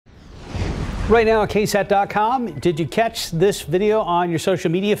Right now on KSAT.com, did you catch this video on your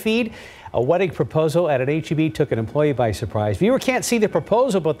social media feed? A wedding proposal at an H-E-B took an employee by surprise. Viewer can't see the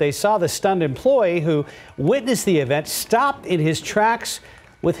proposal, but they saw the stunned employee who witnessed the event stop in his tracks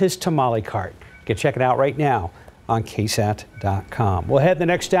with his tamale cart. You can check it out right now on KSAT.com. We'll head the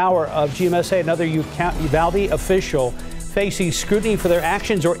next hour of GMSA, another Uvalde official facing scrutiny for their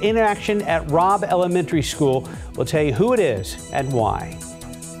actions or inaction at Robb Elementary School. We'll tell you who it is and why.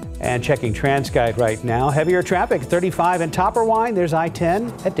 And checking TransGuide right now. Heavier traffic, 35 in Topperwine. There's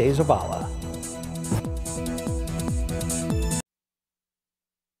I-10 at De Zavala.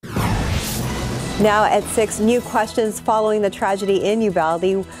 Now at 6, new questions following the tragedy in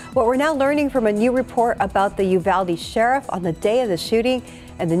Uvalde. What we're now learning from a new report about the Uvalde sheriff on the day of the shooting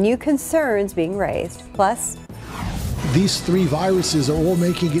and the new concerns being raised. Plus, these 3 viruses are all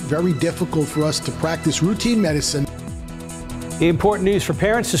making it very difficult for us to practice routine medicine. Important news for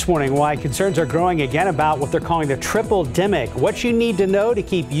parents this morning, why concerns are growing again about what they're calling the triple-demic. What you need to know to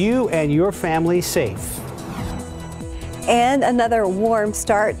keep you and your family safe. And another warm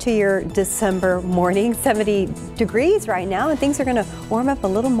start to your December morning. 70 degrees right now, and things are going to warm up a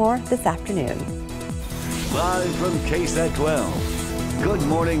little more this afternoon. Live from KSAT 12. Good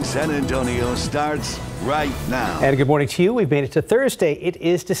Morning San Antonio starts right now. And good morning to you. We've made it to Thursday. It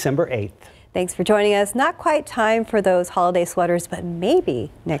is December 8th. Thanks for joining us. Not quite time for those holiday sweaters, but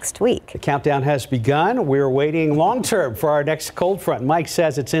maybe next week. The countdown has begun. We're waiting long term for our next cold front. Mike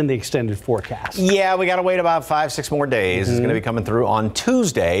says it's in the extended forecast. Yeah, we got to wait about 5-6 more days. It's going to be coming through on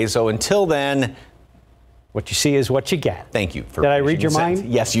Tuesday. So until then, what you see is what you get. Thank you. Did I read your mind?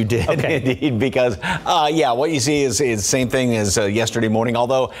 Yes, you did. Okay. Indeed, because, yeah, what you see is the same thing as yesterday morning,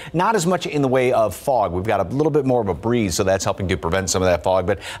 although not as much in the way of fog. We've got a little bit more of a breeze, so that's helping to prevent some of that fog.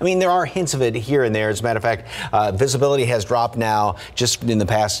 But, I mean, there are hints of it here and there. As a matter of fact, visibility has dropped now just in the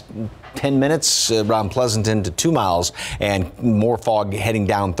past 10 minutes around Pleasanton to 2 miles, and more fog heading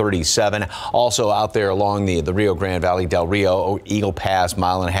down 37. Also out there along the Rio Grande Valley, Del Rio, Eagle Pass, 1.5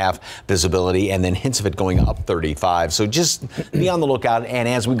 mile visibility, and then hints of it going up 35. So just be on the lookout, and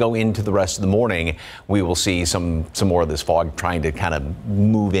as we go into the rest of the morning, we will see some more of this fog trying to kind of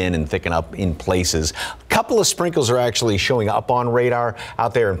move in and thicken up in places. A couple of sprinkles are actually showing up on radar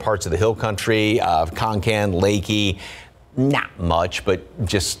out there in parts of the hill country, Concan, Lakey. Not much, but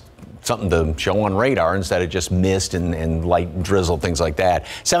just something to show on radar instead of just mist and light drizzle, things like that.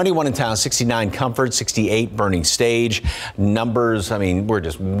 71 in town, 69 Comfort, 68 Burning Stage. Numbers, I mean, we're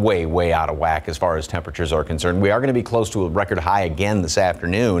just way out of whack as far as temperatures are concerned. We are going to be close to a record high again this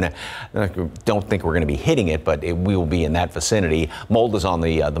afternoon. Don't think we're going to be hitting it, but we will be in that vicinity. Mold is on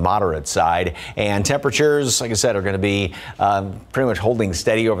the moderate side, and temperatures, like I said, are going to be pretty much holding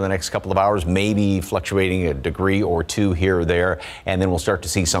steady over the next couple of hours, maybe fluctuating a degree or 2 here or there, and then we'll start to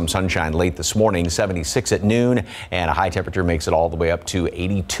see some sunshine late this morning. 76 at noon, and a high temperature makes it all the way up to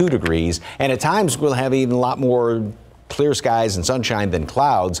 82 degrees. And at times we'll have even a lot more clear skies and sunshine than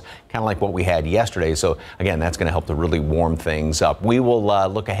clouds, kind of like what we had yesterday. So again, that's going to help to really warm things up. We will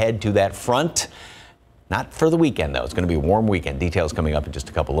look ahead to that front. Not for the weekend, though. It's going to be a warm weekend. Details coming up in just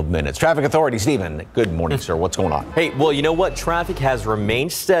a couple of minutes. Traffic Authority, Stephen. Good morning, sir. What's going on? Hey, well, you know what? Traffic has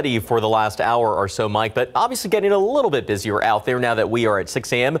remained steady for the last hour or so, Mike, but obviously getting a little bit busier out there now that we are at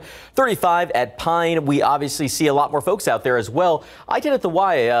 6 a.m. 35 at Pine. We obviously see a lot more folks out there as well. I-10 at the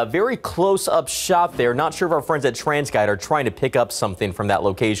Y, a very close-up shot there. Not sure if our friends at TransGuide are trying to pick up something from that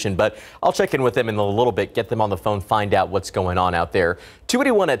location, but I'll check in with them in a little bit, get them on the phone, find out what's going on out there.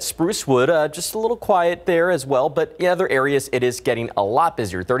 281 at Sprucewood, just a little quiet there as well, but in other areas it is getting a lot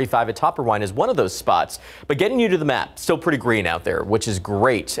busier. 35 at Topperwine is one of those spots, but getting you to the map, still pretty green out there, which is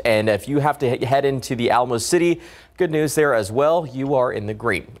great. And if you have to head into the Alamo City, good news there as well. You are in the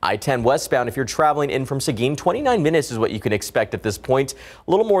green. I-10 westbound, if you're traveling in from Seguin, 29 minutes is what you can expect at this point. A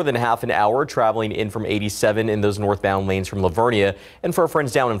little more than half an hour traveling in from 87 in those northbound lanes from Livonia. And for our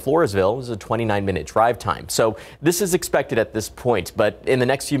friends down in Floresville, it was a 29-minute drive time. So this is expected at this point, but in the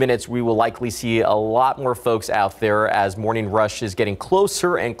next few minutes, we will likely see a lot more folks out there as morning rush is getting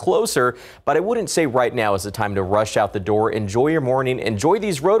closer and closer. But I wouldn't say right now is the time to rush out the door. Enjoy your morning. Enjoy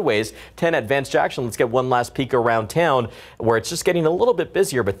these roadways. 10 at Vance Jackson. Let's get one last peek around town where it's just getting a little bit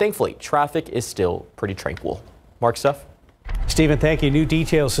busier, but thankfully traffic is still pretty tranquil. Mark, stuff. Stephen, thank you. New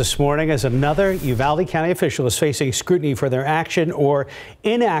details this morning as another Uvalde County official is facing scrutiny for their action or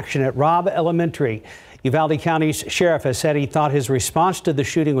inaction at Robb Elementary. Uvalde County's sheriff has said he thought his response to the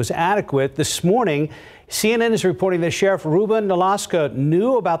shooting was adequate. This morning, CNN is reporting that Sheriff Ruben Nolasco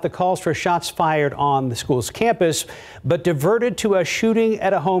knew about the calls for shots fired on the school's campus, but diverted to a shooting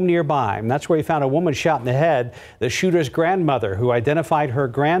at a home nearby. And that's where he found a woman shot in the head, the shooter's grandmother, who identified her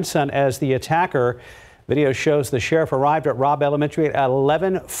grandson as the attacker. Video shows the sheriff arrived at Robb Elementary at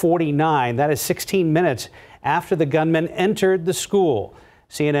 11:49. That is 16 minutes after the gunman entered the school.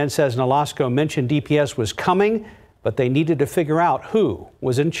 CNN says Nolasco mentioned DPS was coming, but they needed to figure out who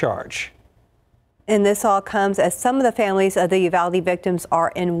was in charge. And this all comes as some of the families of the Uvalde victims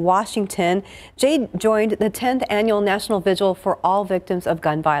are in Washington. Jade joined the 10th annual National Vigil for all victims of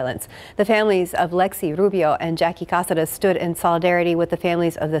gun violence. The families of Lexi Rubio and Jackie Casares stood in solidarity with the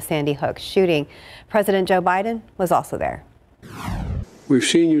families of the Sandy Hook shooting. President Joe Biden was also there. We've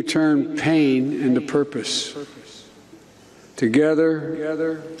seen you turn pain into purpose.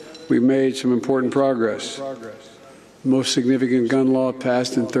 Together, we've made some important progress. Most significant gun law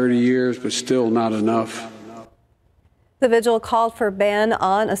passed in 30 years, but still not enough. The vigil called for a ban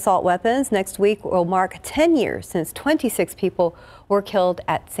on assault weapons. Next week will mark 10 years since 26 people were killed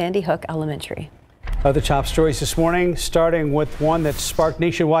at Sandy Hook Elementary. Other top stories this morning, starting with one that sparked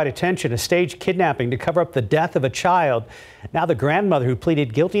nationwide attention, a staged kidnapping to cover up the death of a child. Now the grandmother who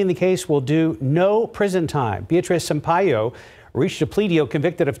pleaded guilty in the case will do no prison time. Beatrice Sampaio reached a plea deal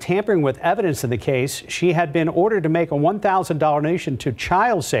convicted of tampering with evidence in the case. She had been ordered to make a $1,000 donation to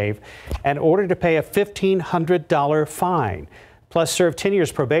ChildSafe and ordered to pay a $1,500 fine, plus serve 10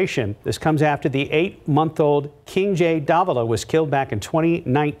 years probation. This comes after the 8-month-old King J. Davila was killed back in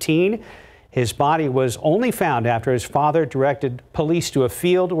 2019. His body was only found after his father directed police to a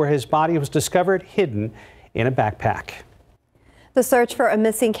field where his body was discovered hidden in a backpack. The search for a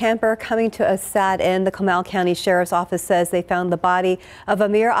missing camper coming to a sad end. The Comal County Sheriff's Office says they found the body of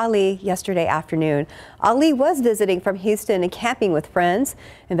Amir Ali yesterday afternoon. Ali was visiting from Houston and camping with friends.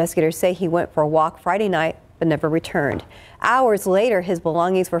 Investigators say he went for a walk Friday night but never returned. Hours later, his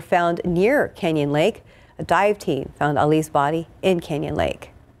belongings were found near Canyon Lake. A dive team found Ali's body in Canyon Lake.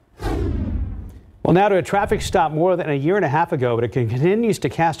 Well, now to a traffic stop more than a year and a half ago, but it continues to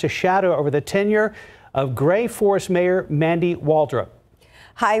cast a shadow over the tenure of Gray Forest Mayor Mandy Waldrop.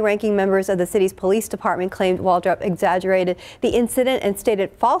 High-ranking members of the city's police department claimed Waldrop exaggerated the incident and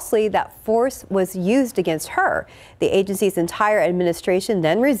stated falsely that force was used against her. The agency's entire administration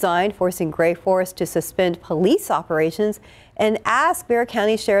then resigned, forcing Gray Forest to suspend police operations and ask Bexar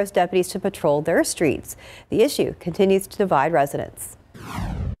County Sheriff's deputies to patrol their streets. The issue continues to divide residents.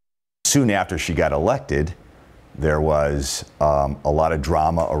 Soon after she got elected, there was a lot of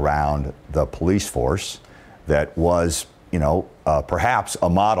drama around the police force that was, perhaps a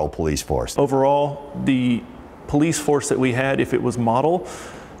model police force. Overall, the police force that we had, if it was model,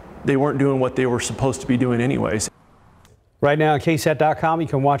 they weren't doing what they were supposed to be doing anyways. Right now on KSAT.com, you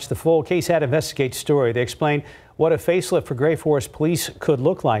can watch the full KSAT Investigate story. They explain what a facelift for Gray Forest Police could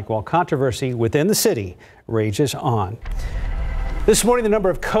look like while controversy within the city rages on. This morning, the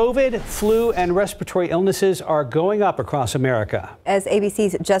number of COVID, flu, and respiratory illnesses are going up across America. As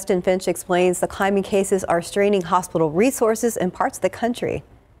ABC's Justin Finch explains, the climbing cases are straining hospital resources in parts of the country.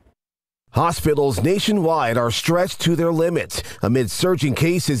 Hospitals nationwide are stretched to their limits amid surging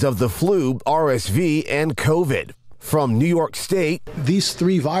cases of the flu, RSV, and COVID. From New York State, these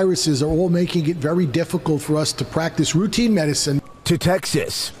three viruses are all making it very difficult for us to practice routine medicine. To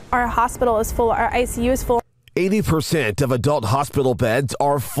Texas. Our hospital is full, our ICU is full. 80% of adult hospital beds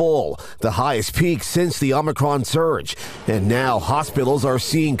are full, the highest peak since the Omicron surge. And now hospitals are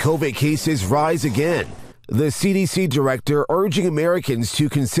seeing COVID cases rise again. The CDC director urging Americans to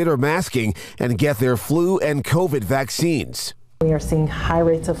consider masking and get their flu and COVID vaccines. We are seeing high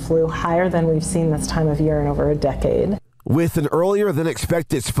rates of flu, higher than we've seen this time of year in over a decade. With an earlier than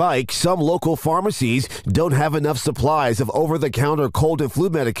expected spike, some local pharmacies don't have enough supplies of over-the-counter cold and flu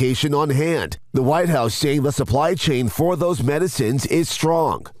medication on hand. The White House saying the supply chain for those medicines is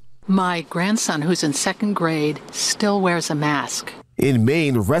strong. My grandson, who's in 2nd grade, still wears a mask. In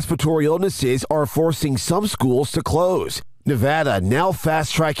Maine, respiratory illnesses are forcing some schools to close. Nevada now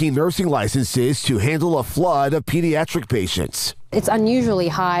fast-tracking nursing licenses to handle a flood of pediatric patients. It's unusually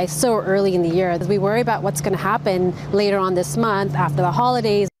high so early in the year. We worry about what's going to happen later on this month after the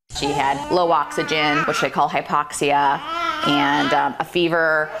holidays. She had low oxygen, which they call hypoxia, and a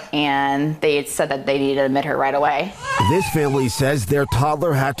fever, and they said that they needed to admit her right away. This family says their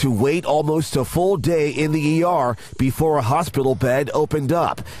toddler had to wait almost a full day in the ER before a hospital bed opened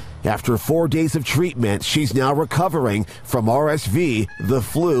up. After 4 days of treatment, she's now recovering from RSV, the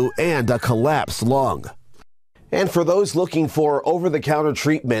flu, and a collapsed lung. And for those looking for over-the-counter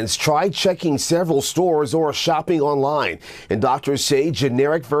treatments, try checking several stores or shopping online. And doctors say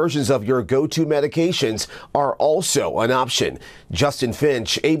generic versions of your go-to medications are also an option. Justin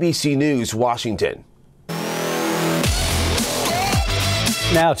Finch, ABC News, Washington.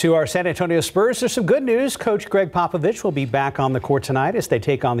 Now to our San Antonio Spurs. There's some good news. Coach Greg Popovich will be back on the court tonight as they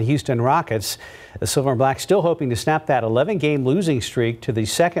take on the Houston Rockets. The Silver and Black still hoping to snap that 11-game losing streak to the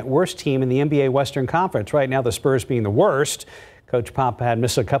second worst team in the NBA Western Conference. Right now, the Spurs being the worst. Coach Pop had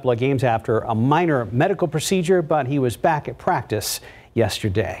missed a couple of games after a minor medical procedure, but he was back at practice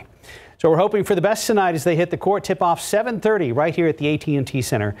yesterday. So we're hoping for the best tonight as they hit the court. Tip-off 7:30 right here at the AT&T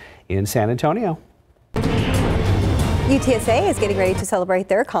Center in San Antonio. UTSA is getting ready to celebrate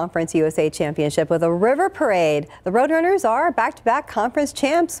their Conference USA Championship with a river parade. The Roadrunners are back-to-back conference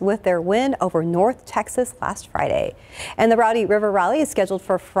champs with their win over North Texas last Friday. And the Rowdy River Rally is scheduled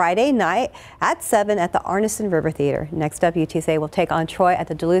for Friday night at 7 at the Arneson River Theater. Next up, UTSA will take on Troy at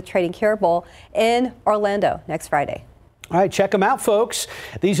the Duluth Trading Care Bowl in Orlando next Friday. All right, check them out, folks.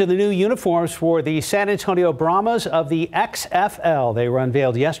 These are the new uniforms for the San Antonio Brahmas of the XFL. They were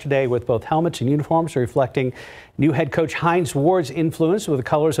unveiled yesterday with both helmets and uniforms reflecting new head coach Hines Ward's influence with the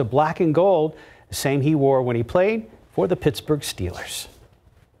colors of black and gold, the same he wore when he played for the Pittsburgh Steelers.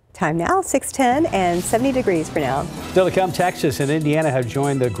 Time now, 6:10 and 70 degrees for now. Still to come, Texas and Indiana have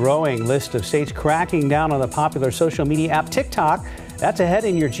joined the growing list of states cracking down on the popular social media app TikTok. That's ahead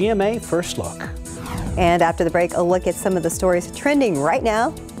in your GMA First Look. And after the break, a look at some of the stories trending right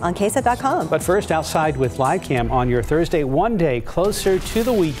now on KSAT.com. But first, outside with live cam on your Thursday, one day closer to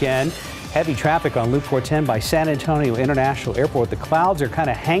the weekend. Heavy traffic on Loop 410 by San Antonio International Airport. The clouds are kind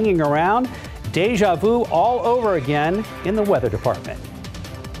of hanging around. Deja vu all over again in the weather department.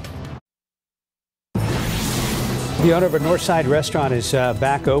 The owner of a Northside restaurant is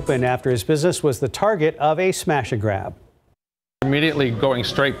back open after his business was the target of a smash and grab. Immediately going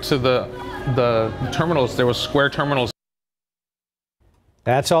straight to the terminals, there was square terminals.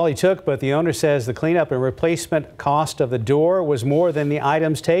 That's all he took, but the owner says the cleanup and replacement cost of the door was more than the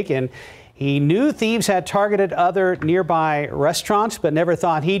items taken. He knew thieves had targeted other nearby restaurants, but never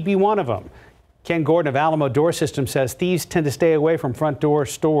thought he'd be one of them. Ken Gordon of Alamo Door System says thieves tend to stay away from front door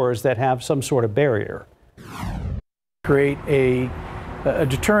stores that have some sort of barrier. Create a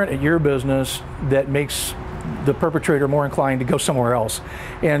deterrent at your business that makes the perpetrator more inclined to go somewhere else.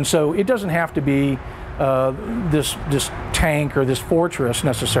 And so it doesn't have to be this tank or this fortress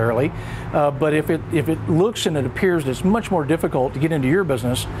necessarily, but if it looks and it appears that it's much more difficult to get into your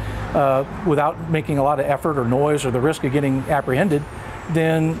business without making a lot of effort or noise or the risk of getting apprehended,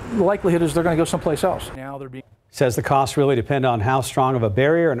 then the likelihood is they're going to go someplace else. Now they're being Says the costs really depend on how strong of a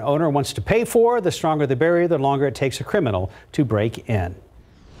barrier an owner wants to pay for. The stronger the barrier, the longer it takes a criminal to break in.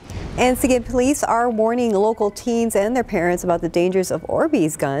 And Seguin police are warning local teens and their parents about the dangers of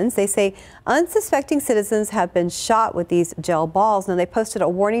Orbeez guns. They say unsuspecting citizens have been shot with these gel balls. Now, they posted a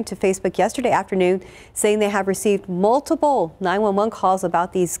warning to Facebook yesterday afternoon saying they have received multiple 911 calls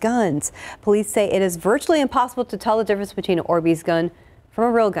about these guns. Police say it is virtually impossible to tell the difference between an Orbeez gun from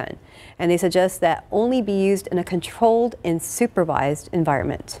a real gun, and they suggest that only be used in a controlled and supervised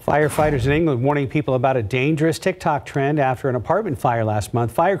environment. Firefighters in England warning people about a dangerous TikTok trend after an apartment fire last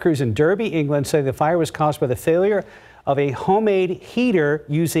month. Fire crews in Derby, England say the fire was caused by the failure of a homemade heater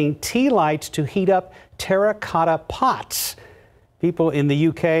using tea lights to heat up terracotta pots. People in the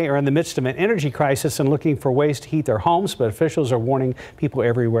UK are in the midst of an energy crisis and looking for ways to heat their homes, but officials are warning people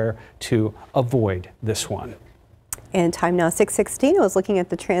everywhere to avoid this one. And time now 6:16. I was looking at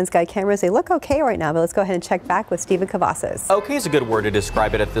the TransGuide cameras. They look okay right now, but let's go ahead and check back with Stephen Cavazos. Okay is a good word to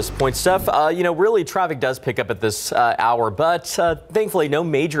describe it at this point, Steph. Really traffic does pick up at this hour, but thankfully no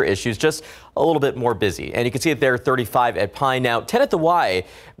major issues, just a little bit more busy. And you can see it there, 35 at Pine. Now, 10 at the Y,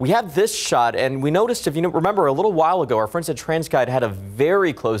 we have this shot, and we noticed, if you remember a little while ago, our friends at TransGuide had a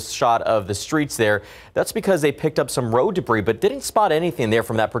very close shot of the streets there. That's because they picked up some road debris, but didn't spot anything there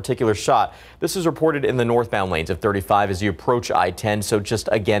from that particular shot. This is reported in the northbound lanes of 35 as you approach I-10. So just,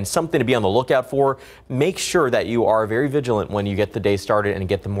 again, something to be on the lookout for. Make sure that you are very vigilant when you get the day started and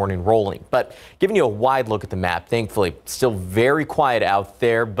get the morning rolling. But giving you a wide look at the map, thankfully, still very quiet out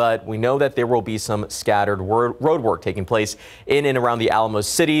there, but we know that there will be some scattered road work taking place in and around the Alamo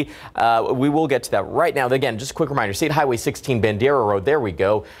City. We will get to that right now. Again, just a quick reminder, State Highway 16 Bandera Road, there we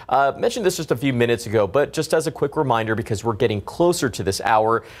go. Mentioned this just a few minutes ago, but just as a quick reminder, because we're getting closer to this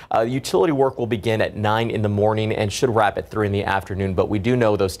hour, utility work will begin at 9 in the morning and should wrap at 3 in the afternoon. But we do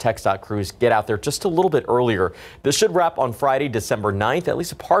know those TxDOT crews get out there just a little bit earlier. This should wrap on Friday, December 9th, at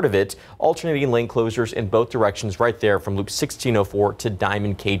least a part of it. Alternating lane closures in both directions right there from Loop 1604 to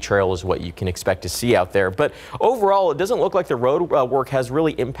Diamond K Trail is what you you can expect to see out there. But overall, it doesn't look like the road work has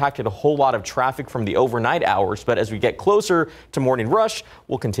really impacted a whole lot of traffic from the overnight hours. But as we get closer to morning rush,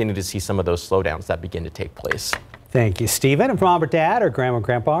 we'll continue to see some of those slowdowns that begin to take place. Thank you, Stephen. If Mom or Dad or Grandma and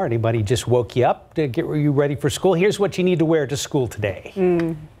Grandpa or anybody just woke you up to get you ready for school, here's what you need to wear to school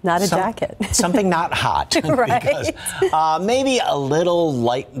today. Not a jacket. Something not hot. Right. Because, maybe a little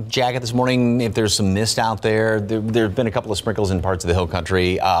light jacket this morning if there's some mist out there. There have been a couple of sprinkles in parts of the hill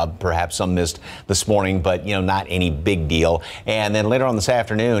country, perhaps some mist this morning, but not any big deal. And then later on this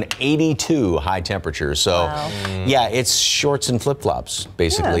afternoon, 82 high temperatures. So yeah, it's shorts and flip-flops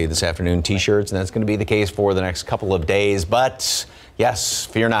basically this afternoon, t-shirts, and that's going to be the case for the next couple of days. But yes,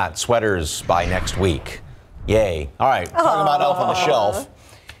 fear not, sweaters by next week. Yay. All right, talking about Elf on the Shelf.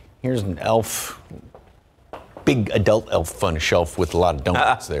 Here's an elf, big adult elf on a shelf with a lot of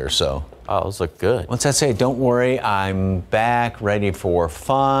donuts there. So, those look good. What's that say? Don't worry, I'm back, ready for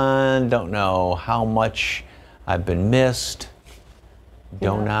fun. Don't know how much I've been missed.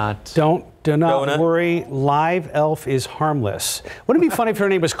 Do not worry. Live elf is harmless. Wouldn't it be funny if her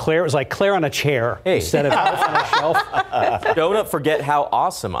name was Claire? It was like Claire on a chair instead of elf on a shelf. Don't forget how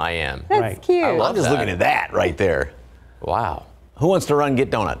awesome I am. That's cute. I'm just looking at that right there. Wow. Who wants to run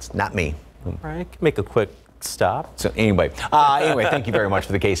get donuts? Not me. All right, make a quick stop. So anyway, thank you very much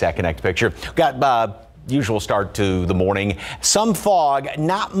for the KSAT Connect picture. Got usual start to the morning. Some fog,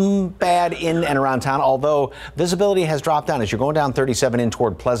 not bad in and around town, although visibility has dropped down as you're going down 37 in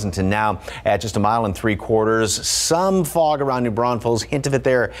toward Pleasanton now at just 1.75 miles. Some fog around New Braunfels, hint of it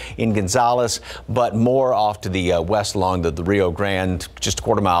there in Gonzales, but more off to the west along the Rio Grande, just a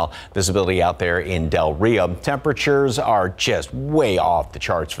 1/4 mile visibility out there in Del Rio. Temperatures are just way off the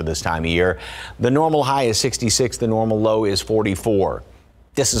charts for this time of year. The normal high is 66, the normal low is 44.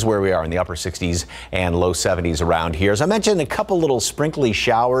 This is where we are in the upper 60s and low 70s around here. As I mentioned, a couple little sprinkly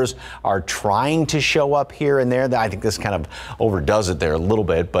showers are trying to show up here and there. I think this kind of overdoes it there a little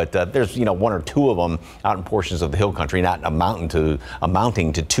bit, but there's 1 or 2 of them out in portions of the hill country, not amounting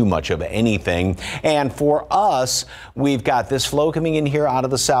to too much of anything. And for us, we've got this flow coming in here out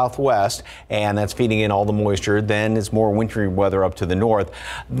of the southwest, and that's feeding in all the moisture. Then it's more wintry weather up to the north.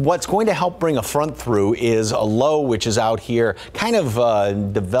 What's going to help bring a front through is a low which is out here kind of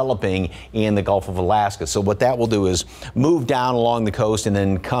developing in the Gulf of Alaska. So what that will do is move down along the coast and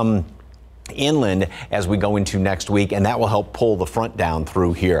then come inland as we go into next week, and that will help pull the front down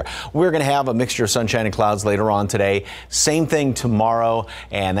through here. We're going to have a mixture of sunshine and clouds later on today. Same thing tomorrow,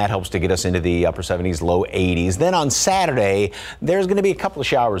 and that helps to get us into the upper 70s, low 80s. Then on Saturday, there's going to be a couple of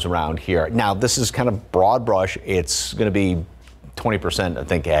showers around here. Now, this is kind of broad brush. It's going to be 20%, I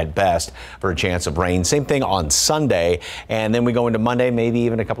think, at best for a chance of rain. Same thing on Sunday. And then we go into Monday, maybe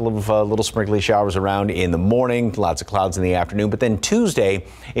even a couple of little sprinkly showers around in the morning, lots of clouds in the afternoon. But then Tuesday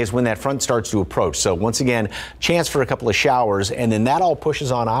is when that front starts to approach. So once again, chance for a couple of showers, and then that all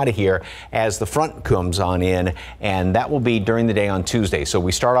pushes on out of here as the front comes on in, and that will be during the day on Tuesday. So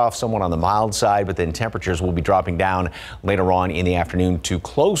we start off somewhat on the mild side, but then temperatures will be dropping down later on in the afternoon to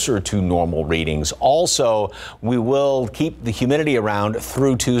closer to normal readings. Also, we will keep the humidity around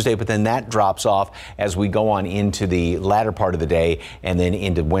through Tuesday, but then that drops off as we go on into the latter part of the day and then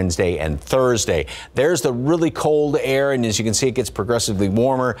into Wednesday and Thursday. There's the really cold air, and as you can see, it gets progressively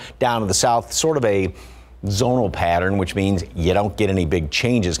warmer down to the south, sort of a zonal pattern, which means you don't get any big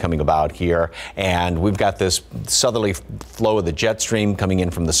changes coming about here. And we've got this southerly flow of the jet stream coming in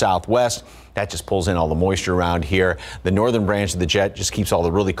from the southwest. That just pulls in all the moisture around here. The northern branch of the jet just keeps all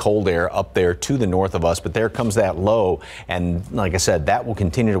the really cold air up there to the north of us, but there comes that low, and like I said, that will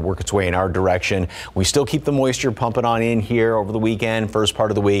continue to work its way in our direction. We still keep the moisture pumping on in here over the weekend, first part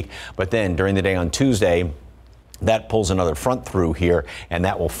of the week, but then during the day on Tuesday, that pulls another front through here, and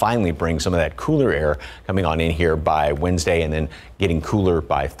that will finally bring some of that cooler air coming on in here by Wednesday, and then getting cooler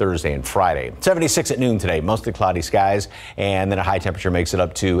by Thursday and Friday. 76 at noon today, mostly cloudy skies, and then a high temperature makes it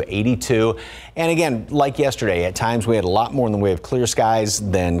up to 82. And again, like yesterday, at times we had a lot more in the way of clear skies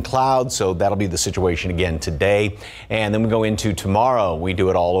than clouds, so that'll be the situation again today. And then we go into tomorrow, we do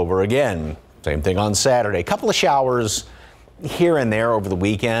it all over again. Same thing on Saturday. A couple of showers here and there over the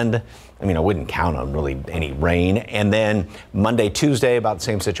weekend. I mean, I wouldn't count on really any rain. And then Monday, Tuesday, about the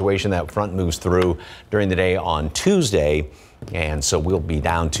same situation. That front moves through during the day on Tuesday. And so we'll be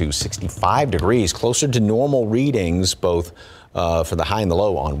down to 65 degrees, closer to normal readings, both for the high and the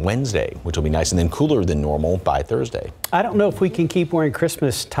low on Wednesday, which will be nice, and then cooler than normal by Thursday. I don't know if we can keep wearing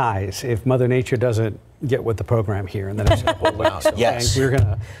Christmas ties if Mother Nature doesn't get with the program here in the next couple of weeks. Yes. We're going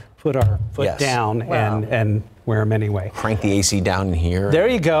to put our foot down and wear them anyway. Crank the AC down in here. There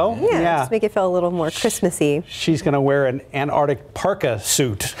you go. Yeah, just make it feel a little more Christmassy. She's going to wear an Antarctic parka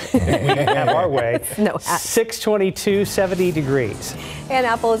suit. We have our way. No hat. 622, 70 degrees. And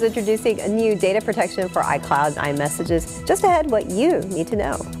Apple is introducing a new data protection for iCloud and iMessages. Just ahead, what you need to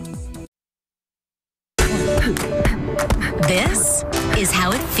know. This is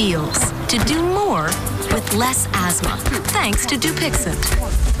how it feels to do more with less asthma, thanks to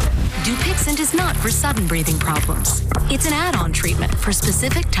Dupixent. Dupixent is not for sudden breathing problems. It's an add-on treatment for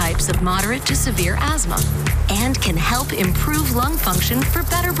specific types of moderate to severe asthma and can help improve lung function for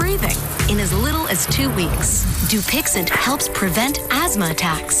better breathing in as little as 2 weeks. Dupixent helps prevent asthma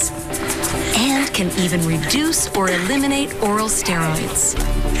attacks and can even reduce or eliminate oral steroids.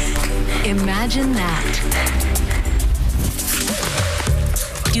 Imagine that.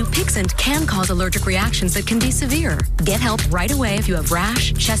 Dupixent can cause allergic reactions that can be severe. Get help right away if you have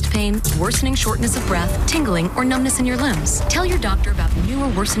rash, chest pain, worsening shortness of breath, tingling, or numbness in your limbs. Tell your doctor about new or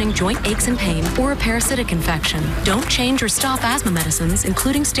worsening joint aches and pain or a parasitic infection. Don't change or stop asthma medicines,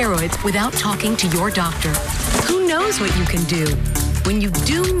 including steroids, without talking to your doctor. Who knows what you can do when you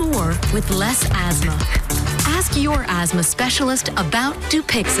do more with less asthma? Ask your asthma specialist about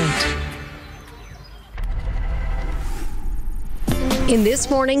Dupixent. In this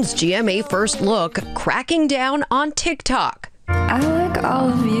morning's GMA First Look, cracking down on TikTok. I like all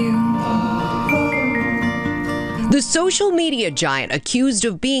of you. The social media giant accused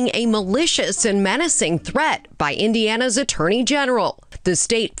of being a malicious and menacing threat by Indiana's Attorney General. The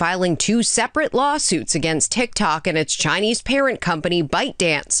state filing 2 separate lawsuits against TikTok and its Chinese parent company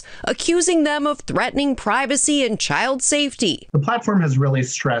ByteDance, accusing them of threatening privacy and child safety. The platform has really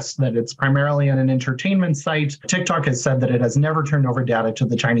stressed that it's primarily an entertainment site. TikTok has said that it has never turned over data to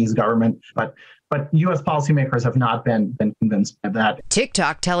the Chinese government, but U.S. policymakers have not been convinced of that.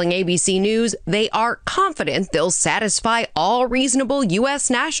 TikTok telling ABC News they are confident they'll satisfy all reasonable U.S.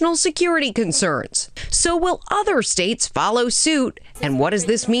 national security concerns. So will other states follow suit? And what does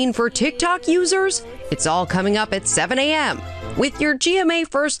this mean for TikTok users? It's all coming up at 7 a.m. With your GMA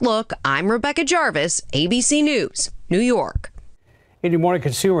First Look, I'm Rebecca Jarvis, ABC News, New York. In your morning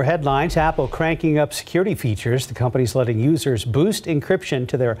consumer headlines, Apple cranking up security features. The company's letting users boost encryption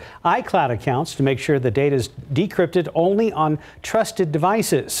to their iCloud accounts to make sure the data is decrypted only on trusted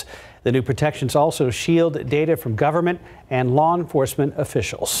devices. The new protections also shield data from government and law enforcement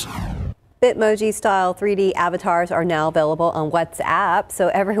officials. Bitmoji-style 3D avatars are now available on WhatsApp, so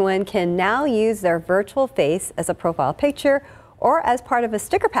everyone can now use their virtual face as a profile picture or as part of a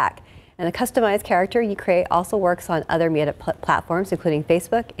sticker pack. And the customized character you create also works on other media platforms, including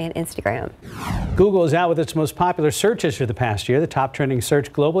Facebook and Instagram. Google is out with its most popular searches for the past year. The top trending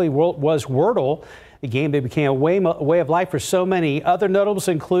search globally was Wordle, the game that became a way of life for so many. Other notables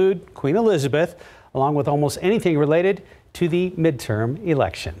include Queen Elizabeth, along with almost anything related to the midterm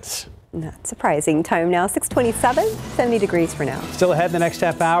elections. Not surprising. Time now, 6:27, 70 degrees for now. Still ahead in the next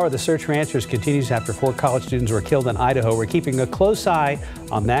half hour, the search for answers continues after 4 college students were killed in Idaho. We're keeping a close eye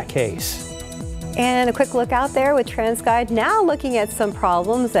on that case. And a quick look out there with TransGuide now looking at some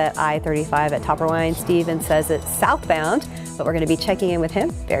problems at I-35 at Topperwine. Steven says it's southbound, but we're going to be checking in with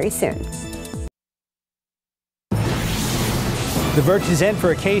him very soon. The verdict is in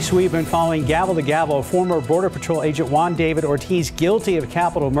for a case we've been following gavel to gavel. Former Border Patrol agent Juan David Ortiz, guilty of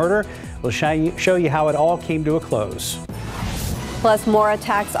capital murder. We'll show you how it all came to a close. Plus, more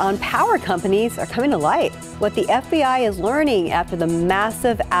attacks on power companies are coming to light. What the FBI is learning after the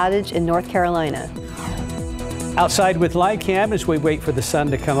massive outage in North Carolina. Outside with live cam as we wait for the sun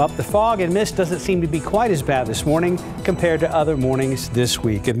to come up. The fog and mist doesn't seem to be quite as bad this morning compared to other mornings this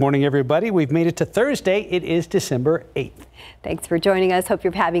week. Good morning, everybody. We've made it to Thursday. It is December 8th. Thanks for joining us. Hope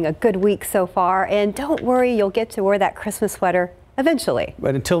you're having a good week so far. And don't worry, you'll get to wear that Christmas sweater eventually.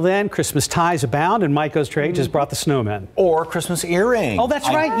 But until then, Christmas ties abound, and Mike Ostrage has brought the snowmen. Or Christmas earring. Oh, that's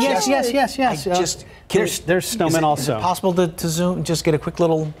right. Yes. There's snowmen also. Is it possible to zoom, just get a quick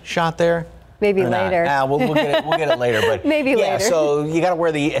little shot there? Maybe later. We'll get it later. But maybe later. So you got to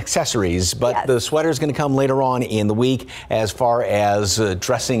wear the accessories, but the sweater is going to come later on in the week as far as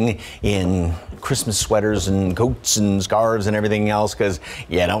dressing in Christmas sweaters and coats and scarves and everything else, because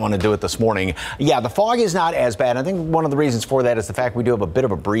I don't want to do it this morning. The fog is not as bad. I think one of the reasons for that is the fact we do have a bit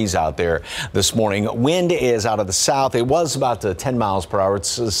of a breeze out there this morning. Wind is out of the south. It was about 10 miles per hour. It's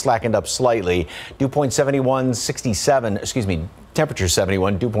slackened up slightly. Dew point 71, 67, Temperature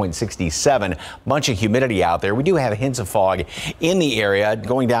 71, dew point 67. Bunch of humidity out there. We do have hints of fog in the area.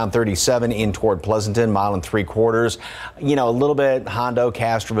 Going down 37 in toward Pleasanton, mile and 3/4. You know, a little bit Hondo,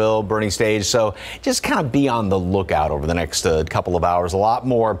 Castroville, Bernie Stage. So just kind of be on the lookout over the next couple of hours. A lot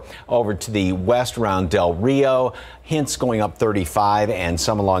more over to the west around Del Rio. Hints going up 35 and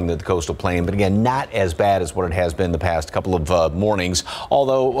some along the coastal plain. But again, not as bad as what it has been the past couple of mornings.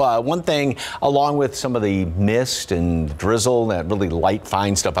 Although one thing, along with some of the mist and drizzle, that really light,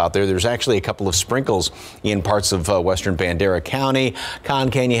 fine stuff out there, there's actually a couple of sprinkles in parts of western Bandera County. Con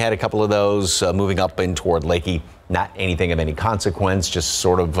Canyon had a couple of those moving up in toward Lakey. Not anything of any consequence, just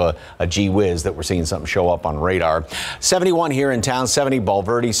sort of a gee whiz that we're seeing something show up on radar. 71 here in town, 70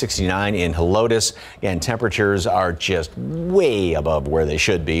 Bulverde, 69 in Helotes. Again, temperatures are just way above where they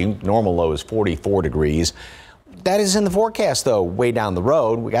should be. Normal low is 44 degrees. That is in the forecast, though, way down the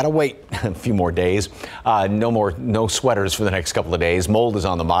road. We got to wait a few more days. No sweaters for the next couple of days. Mold is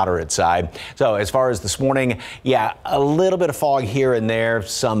on the moderate side. So as far as this morning, yeah, a little bit of fog here and there,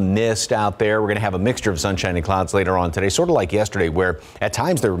 some mist out there. We're going to have a mixture of sunshine and clouds later on today, sort of like yesterday, where at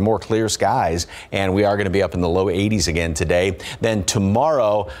times there were more clear skies, and we are going to be up in the low 80s again today. Then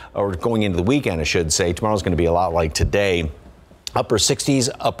tomorrow, or going into the weekend, I should say, tomorrow's going to be a lot like today. Upper 60s,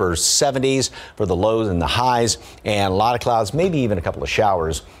 upper 70s for the lows and the highs, and a lot of clouds, maybe even a couple of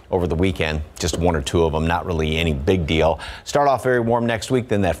showers over the weekend. Just one or two of them, not really any big deal. Start off very warm next week,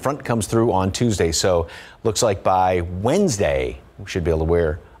 then that front comes through on Tuesday. So looks like by Wednesday, we should be able to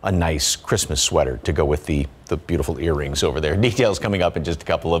wear a nice Christmas sweater to go with the beautiful earrings over there. Details coming up in just a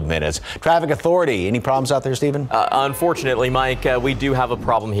couple of minutes. Traffic Authority, any problems out there, Stephen? Unfortunately, Mike, we do have a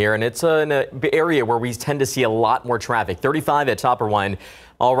problem here, and it's an area where we tend to see a lot more traffic. 35 at Top Irvine.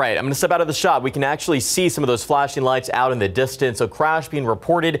 All right, I'm going to step out of the shot. We can actually see some of those flashing lights out in the distance. A crash being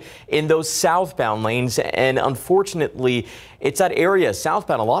reported in those southbound lanes, and unfortunately, it's that area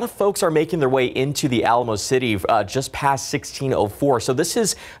southbound. A lot of folks are making their way into the Alamo City just past 1604. So this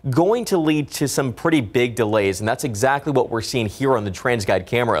is going to lead to some pretty big delays, and that's exactly what we're seeing here on the TransGuide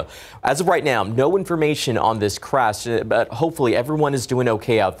camera. As of right now, no information on this crash, but hopefully everyone is doing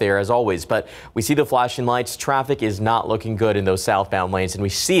okay out there as always. But we see the flashing lights. Traffic is not looking good in those southbound lanes, and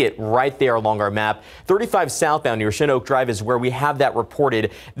we see it right there along our map. 35 southbound near Shin Oak Drive is where we have that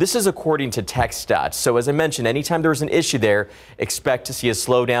reported. This is according to TxDOT. So as I mentioned, anytime there's an issue there, expect to see a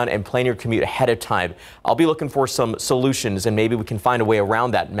slowdown and plan your commute ahead of time. I'll be looking for some solutions, and maybe we can find a way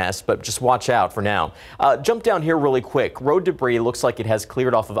around that mess, but just watch out for now. Jump down here really quick. Road debris looks like it has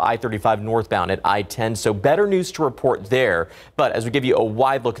cleared off of I-35 northbound at I-10, so better news to report there. But as we give you a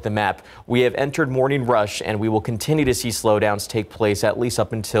wide look at the map, we have entered morning rush, and we will continue to see slowdowns take place at least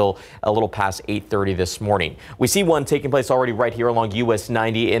up until a little past 8:30 this morning. We see one taking place already right here along US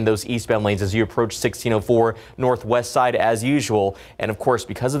 90 in those eastbound lanes as you approach 1604 northwest side as usual. And of course,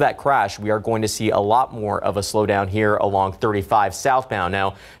 because of that crash, we are going to see a lot more of a slowdown here along 35 southbound.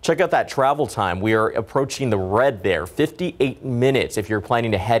 Now, check out that travel time. We are approaching the red there, 58 minutes if you're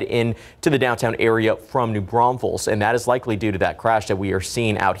planning to head in to the downtown area from New Braunfels. And that is likely due to that crash that we are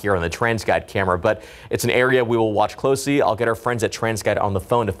seeing out here on the TransGuide camera. But it's an area we will watch closely. I'll get our friends at TransGuide on the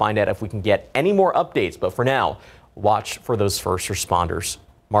phone to find out if we can get any more updates. But for now, watch for those first responders.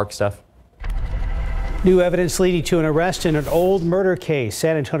 Mark, Steph. New evidence leading to an arrest in an old murder case.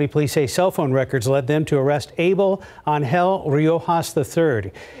 San Antonio police say cell phone records led them to arrest Abel Angel Riojas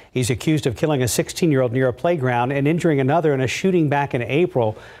III. He's accused of killing a 16-year-old near a playground and injuring another in a shooting back in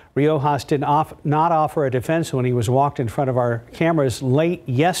April. Riojas did not offer a defense when he was walked in front of our cameras late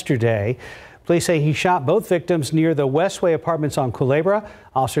yesterday. Police say he shot both victims near the Westway Apartments on Culebra.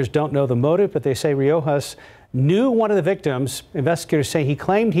 Officers don't know the motive, but they say Riojas knew one of the victims. Investigators say he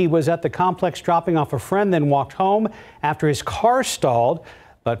claimed he was at the complex dropping off a friend, then walked home after his car stalled.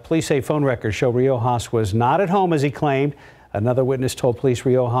 But police say phone records show Riojas was not at home as he claimed. Another witness told police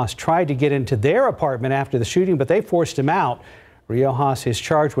Riojas tried to get into their apartment after the shooting, but they forced him out. Riojas is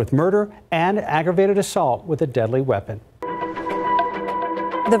charged with murder and aggravated assault with a deadly weapon.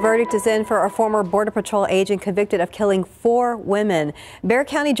 The verdict is in for a former Border Patrol agent convicted of killing 4 women. Bexar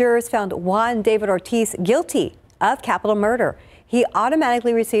County jurors found Juan David Ortiz guilty of capital murder. He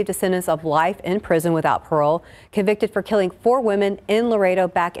automatically received a sentence of life in prison without parole, convicted for killing 4 women in Laredo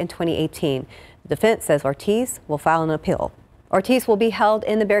back in 2018. The defense says Ortiz will file an appeal. Ortiz will be held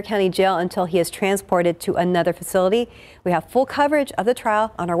in the Bexar County Jail until he is transported to another facility. We have full coverage of the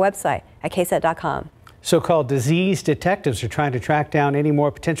trial on our website at ksat.com. So-called disease detectives are trying to track down any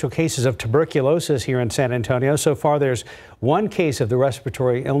more potential cases of tuberculosis here in San Antonio. So far, there's one case of the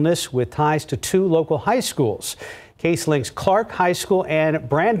respiratory illness with ties to 2 local high schools. Case links Clark High School and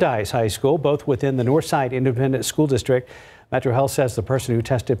Brandeis High School, both within the Northside Independent School District. Metro Health says the person who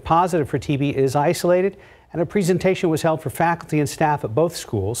tested positive for TB is isolated, and a presentation was held for faculty and staff at both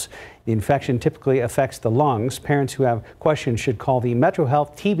schools. The infection typically affects the lungs. Parents who have questions should call the Metro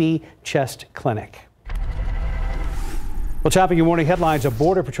Health TB Chest Clinic. Well, topping your morning headlines, a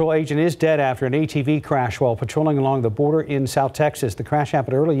Border Patrol agent is dead after an ATV crash while patrolling along the border in South Texas. The crash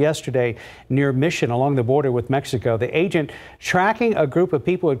happened early yesterday near Mission along the border with Mexico. The agent tracking a group of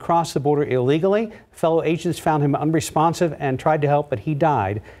people who had crossed the border illegally. Fellow agents found him unresponsive and tried to help, but he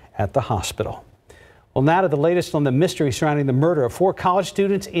died at the hospital. Well, now to the latest on the mystery surrounding the murder of 4 college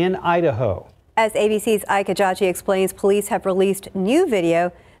students in Idaho. As ABC's Ike Ajachi explains, police have released new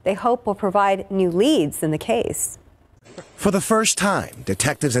video they hope will provide new leads in the case. For the first time,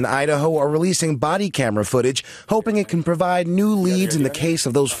 detectives in Idaho are releasing body camera footage, hoping it can provide new leads in the case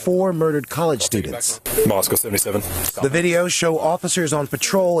of those 4 murdered college students. Moscow 77. The videos show officers on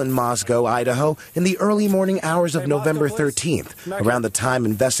patrol in Moscow, Idaho, in the early morning hours of November 13th, around the time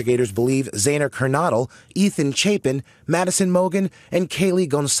investigators believe Zainer Kernodle, Ethan Chapin, Madison Mogan, and Kaylee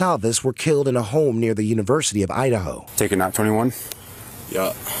Gonsalves were killed in a home near the University of Idaho. Taking out 21.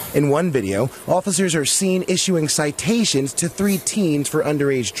 Yeah. In one video, officers are seen issuing citations to 3 teens for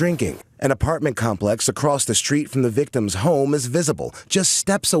underage drinking. An apartment complex across the street from the victim's home is visible, just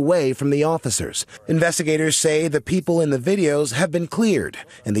steps away from the officers. Investigators say the people in the videos have been cleared,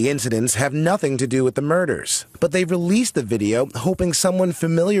 and the incidents have nothing to do with the murders. But they released the video, hoping someone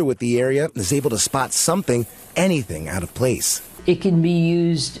familiar with the area is able to spot something, anything out of place. It can be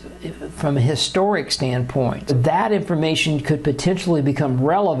used from a historic standpoint. That information could potentially become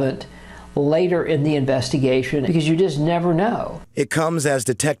relevant later in the investigation because you just never know. It comes as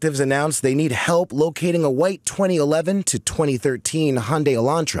detectives announce they need help locating a white 2011 to 2013 Hyundai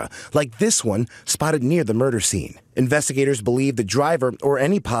Elantra, like this one spotted near the murder scene. Investigators believe the driver or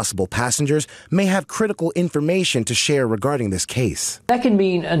any possible passengers may have critical information to share regarding this case. That can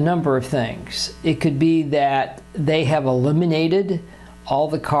mean a number of things. It could be that they have eliminated all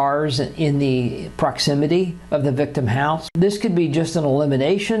the cars in the proximity of the victim house. This could be just an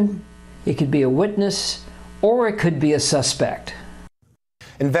elimination. It could be a witness, or it could be a suspect.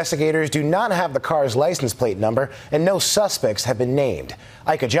 Investigators do not have the car's license plate number, and no suspects have been named.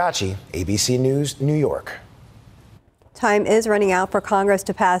 Ike Ajachi, ABC News, New York. Time is running out for Congress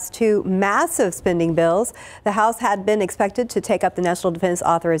to pass 2 massive spending bills. The House had been expected to take up the National Defense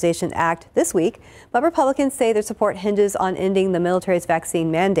Authorization Act this week, but Republicans say their support hinges on ending the military's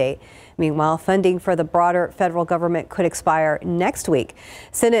vaccine mandate. Meanwhile, funding for the broader federal government could expire next week.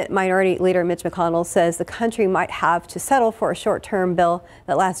 Senate Minority Leader Mitch McConnell says the country might have to settle for a short-term bill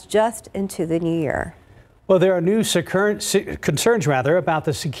that lasts just into the new year. Well, there are new concerns about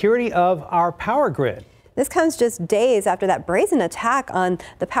the security of our power grid. This comes just days after that brazen attack on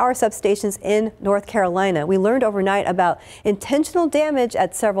the power substations in North Carolina. We learned overnight about intentional damage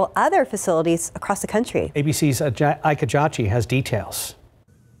at several other facilities across the country. ABC's Ike Ajachi has details.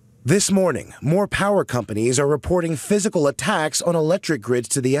 This morning, more power companies are reporting physical attacks on electric grids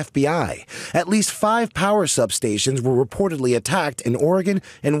to the FBI. At least 5 power substations were reportedly attacked in Oregon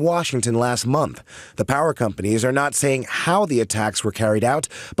and Washington last month. The power companies are not saying how the attacks were carried out,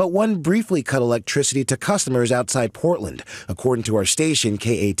 but one briefly cut electricity to customers outside Portland, according to our station,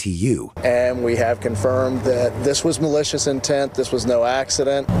 KATU. And we have confirmed that this was malicious intent, this was no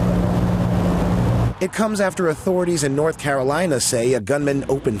accident. It comes after authorities in North Carolina say a gunman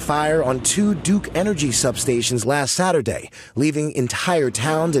opened fire on 2 Duke Energy substations last Saturday, leaving entire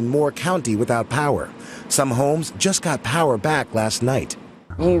towns in Moore County without power. Some homes just got power back last night.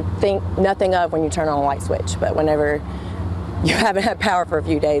 You think nothing of when you turn on a light switch, but whenever you haven't had power for a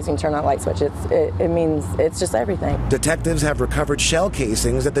few days and you turn on a light switch, it means it's just everything. Detectives have recovered shell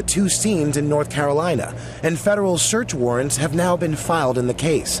casings at the 2 scenes in North Carolina, and federal search warrants have now been filed in the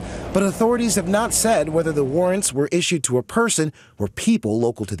case. But authorities have not said whether the warrants were issued to a person or people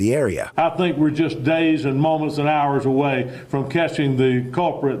local to the area. I think we're just days and moments and hours away from catching the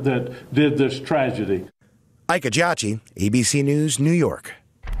culprit that did this tragedy. Ike Ajachi, ABC News, New York.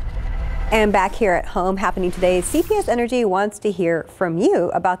 And back here at home, happening today, CPS Energy wants to hear from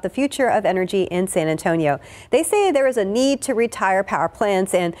you about the future of energy in San Antonio. They say there is a need to retire power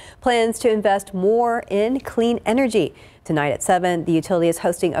plants and plans to invest more in clean energy. Tonight at 7, the utility is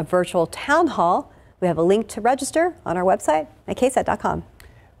hosting a virtual town hall. We have a link to register on our website at ksat.com.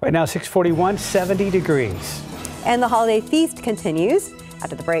 Right now, 641, 70 degrees. And the holiday feast continues.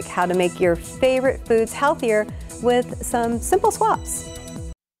 After the break, how to make your favorite foods healthier with some simple swaps.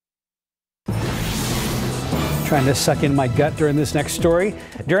 Trying to suck in my gut during this next story.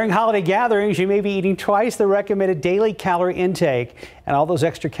 During holiday gatherings, you may be eating twice the recommended daily calorie intake, and all those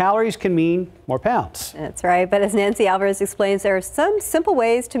extra calories can mean more pounds. That's right. But as Nancy Alvarez explains, there are some simple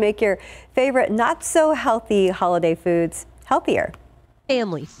ways to make your favorite not so healthy holiday foods healthier.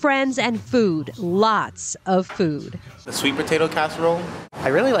 Family, friends, and food. Lots of food. The sweet potato casserole. I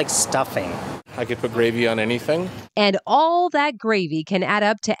really like stuffing. I could put gravy on anything. And all that gravy can add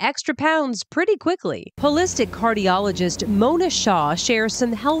up to extra pounds pretty quickly. Holistic cardiologist Mona Shaw shares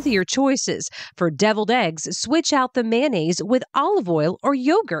some healthier choices. For deviled eggs, switch out the mayonnaise with olive oil or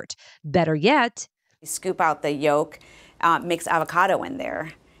yogurt. Better yet, scoop out the yolk, mix avocado in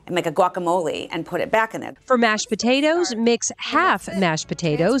there, and make a guacamole and put it back in it. For mashed potatoes, mix half mashed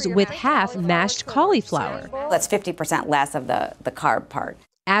potatoes with half mashed cauliflower. That's 50% less of the carb part.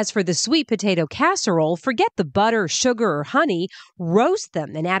 As for the sweet potato casserole, forget the butter, sugar, or honey. Roast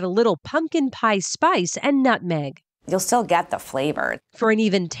them and add a little pumpkin pie spice and nutmeg. You'll still get the flavor. For an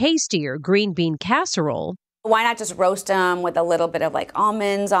even tastier green bean casserole, why not just roast them with a little bit of like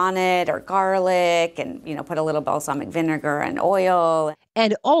almonds on it or garlic and, put a little balsamic vinegar and oil.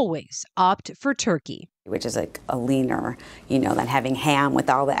 And always opt for turkey, which is like a leaner, than having ham with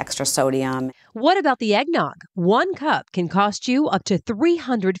all the extra sodium. What about the eggnog? 1 cup can cost you up to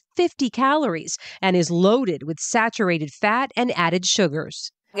 350 calories and is loaded with saturated fat and added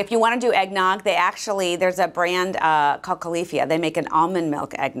sugars. If you want to do eggnog, there's a brand called Califia. They make an almond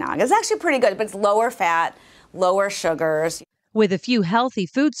milk eggnog. It's actually pretty good, but it's lower fat, lower sugars. With a few healthy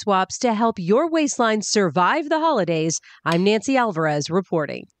food swaps to help your waistline survive the holidays, I'm Nancy Alvarez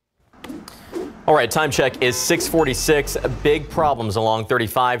reporting. All right, time check is 6:46. Big problems along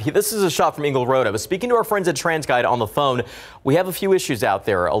 35. This is a shot from Engle Road. I was speaking to our friends at TransGuide on the phone. We have a few issues out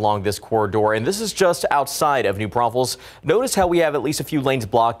there along this corridor, and this is just outside of New Braunfels. Notice how we have at least a few lanes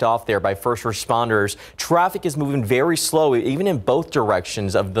blocked off there by first responders. Traffic is moving very slow, even in both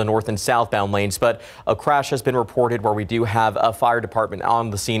directions of the north and southbound lanes, but a crash has been reported where we do have a fire department on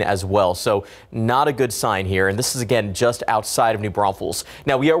the scene as well. So not a good sign here, and this is again just outside of New Braunfels.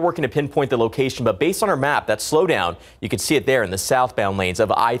 Now we are working to pinpoint the location, but based on our map, that slowdown, you can see it there in the southbound lanes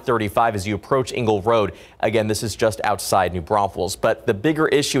of I-35 as you approach Engle Road. Again, this is just outside New Braunfels, but the bigger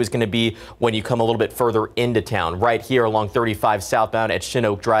issue is going to be when you come a little bit further into town, right here along 35 southbound at Shin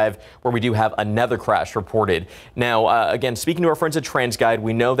Oak Drive, where we do have another crash reported. Now, again, speaking to our friends at TransGuide,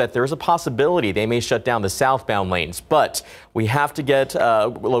 we know that there's a possibility they may shut down the southbound lanes, but we have to get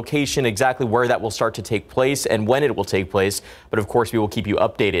a location exactly where that will start to take place and when it will take place. But of course, we will keep you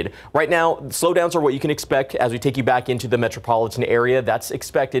updated. Right now, slowdowns are what you can expect as we take you back into the metropolitan area. That's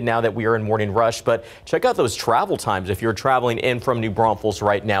expected now that we are in morning rush. But check out those travel times if you're traveling in from New Braunfels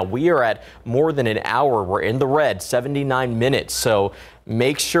right now. We are at more than an hour. We're in the red, 79 minutes. So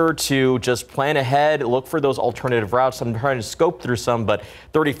make sure to just plan ahead, look for those alternative routes. I'm trying to scope through some, but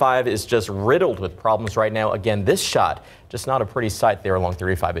 35 is just riddled with problems right now. Again, this shot, just not a pretty sight there along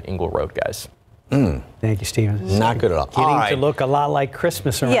 35 at Engle Road, guys. Thank you, Stephen. Not good at all. Getting to look a lot like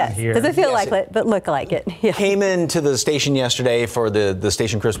Christmas around here. Doesn't feel like it, but look like it. Yeah. Came into the station yesterday for the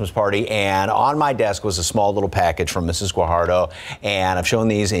station Christmas party, and on my desk was a small little package from Mrs. Guajardo, and I've shown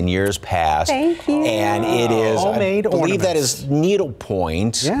these in years past. Thank you. And it is, homemade I believe ornaments. that is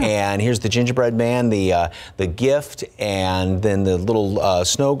needlepoint. Yeah. And here's the gingerbread man, the gift, and then the little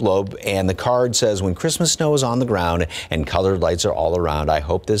snow globe. And the card says, "When Christmas snow is on the ground and colored lights are all around, I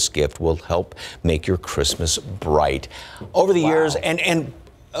hope this gift will help make your Christmas bright." Over the years, and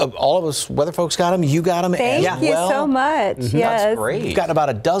all of us weather folks got them. You got them Thank as you well. so much. Mm-hmm. Yes. That's great. We've gotten about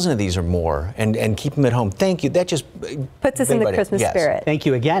a dozen of these or more, and keep them at home. Thank you. That just puts us in the Christmas spirit. Thank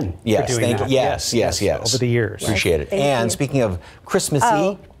you again. Yes, for doing thank that. you. Yes. Over the years. Appreciate it. Thank and you. speaking of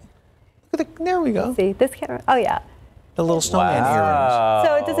Christmassy, there we go. See this camera? Oh yeah. The little snowman earrings.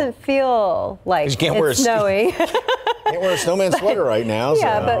 So it doesn't feel like You can't wear it's a snowing. Can't wear a snowman sweater right now.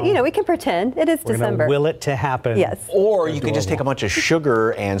 Yeah, so. but we can pretend it is We're December. gonna will it to happen. Yes. Or you can just take a bunch of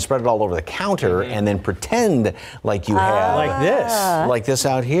sugar and spread it all over the counter and then pretend like you have. Like this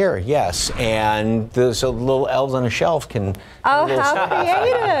out here, yes. And so little elves on a shelf can. Oh, how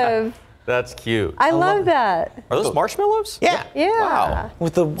creative. That's cute. I love that. Are those marshmallows? Yeah. Yeah. Wow.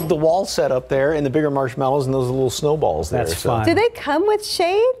 With the wall set up there and the bigger marshmallows and those little snowballs there. That's fun. Do they come with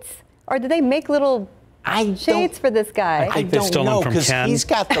shades? Or do they make little shades for this guy? I don't know, because he's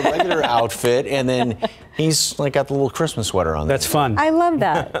got the regular outfit, and then He's like got the little Christmas sweater on. That's fun. I love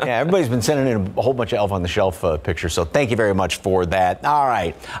that. Yeah, everybody's been sending in a whole bunch of Elf on the Shelf pictures, so thank you very much for that. All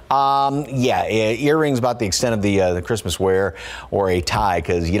right. Earrings about the extent of the Christmas wear, or a tie,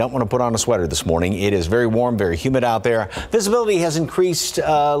 because you don't want to put on a sweater this morning. It is very warm, very humid out there. Visibility has increased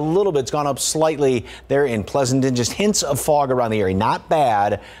a little bit. It's gone up slightly there in Pleasanton. Just hints of fog around the area. Not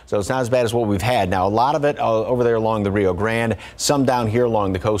bad, so it's not as bad as what we've had. Now, a lot of it over there along the Rio Grande, some down here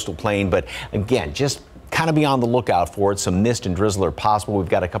along the coastal plain, but again, just kind of be on the lookout for it. Some mist and drizzle are possible. We've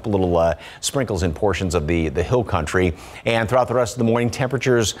got a couple little sprinkles in portions of the hill country. And throughout the rest of the morning,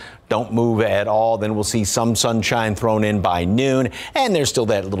 temperatures don't move at all. Then we'll see some sunshine thrown in by noon. And there's still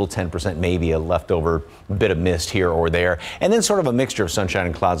that little 10%, maybe a leftover bit of mist here or there. And then sort of a mixture of sunshine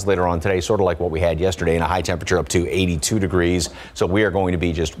and clouds later on today, sort of like what we had yesterday, and a high temperature up to 82 degrees. So we are going to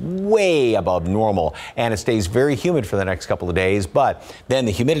be just way above normal. And it stays very humid for the next couple of days. But then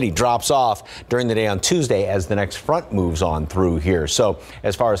the humidity drops off during the day on Tuesday as the next front moves on through here. So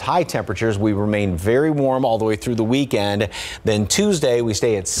as far as high temperatures, we remain very warm all the way through the weekend. Then Tuesday, we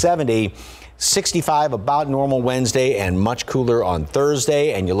stay at 70. 65 about normal Wednesday, and much cooler on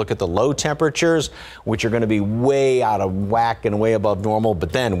Thursday. And you look at the low temperatures, which are going to be way out of whack and way above normal.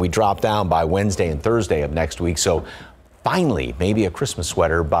 But then we drop down by Wednesday and Thursday of next week. So finally, maybe a Christmas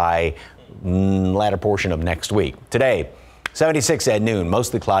sweater by latter portion of next week. Today, 76 at noon,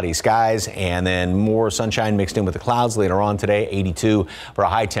 mostly cloudy skies, and then more sunshine mixed in with the clouds later on today. 82 for a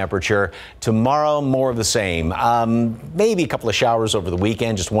high temperature. Tomorrow, more of the same. Maybe a couple of showers over the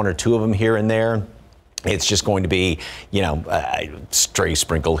weekend, just one or two of them here and there. It's just going to be, a stray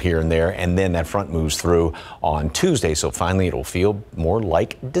sprinkle here and there, and then that front moves through on Tuesday. So finally, it'll feel more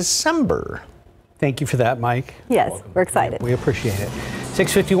like December. Thank you for that, Mike. Yes, we're excited. We appreciate it.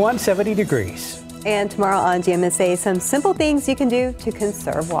 6:51, 70 degrees. And tomorrow on GMSA, some simple things you can do to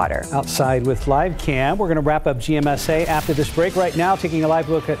conserve water. Outside with Live Cam. We're going to wrap up GMSA after this break. Right now, taking a live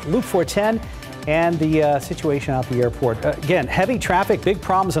look at Loop 410 and the situation out the airport. Again, heavy traffic, big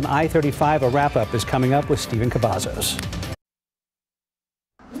problems on I-35. A wrap-up is coming up with Stephen Cavazos.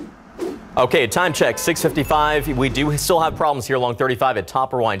 Okay, time check, 6:55. We do still have problems here along 35 at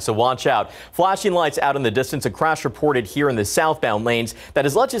Top Irvine, so watch out. Flashing lights out in the distance. A crash reported here in the southbound lanes that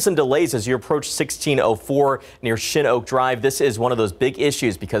has led to some delays as you approach 1604 near Shin Oak Drive. This is one of those big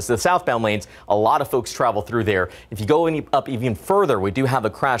issues because the southbound lanes, a lot of folks travel through there. If you go up even further, we do have a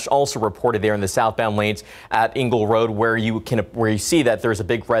crash also reported there in the southbound lanes at Ingle Road, where you see that there's a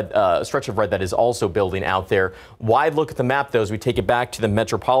big red stretch of red that is also building out there. Wide look at the map, though, as we take it back to the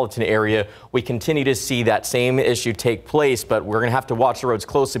metropolitan area. We continue to see that same issue take place, but we're going to have to watch the roads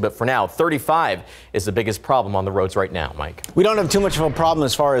closely. But for now, 35 is the biggest problem on the roads right now, Mike. We don't have too much of a problem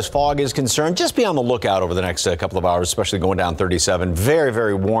as far as fog is concerned. Just be on the lookout over the next couple of hours, especially going down 37. Very,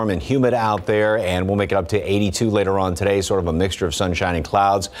 very warm and humid out there, and we'll make it up to 82 later on today, sort of a mixture of sunshine and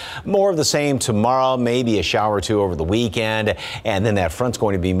clouds. More of the same tomorrow, maybe a shower or two over the weekend, and then that front's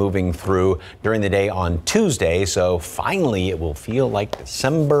going to be moving through during the day on Tuesday. So finally, it will feel like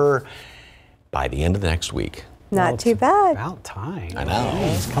December by the end of the next week. Not too bad. About time. I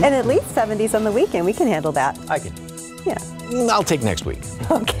know. And at least 70s on the weekend. We can handle that. I can. Yeah. I'll take next week.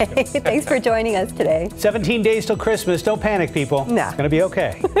 Okay. Thanks for joining us today. 17 days till Christmas. Don't panic, people. No. It's going to be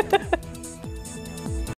okay.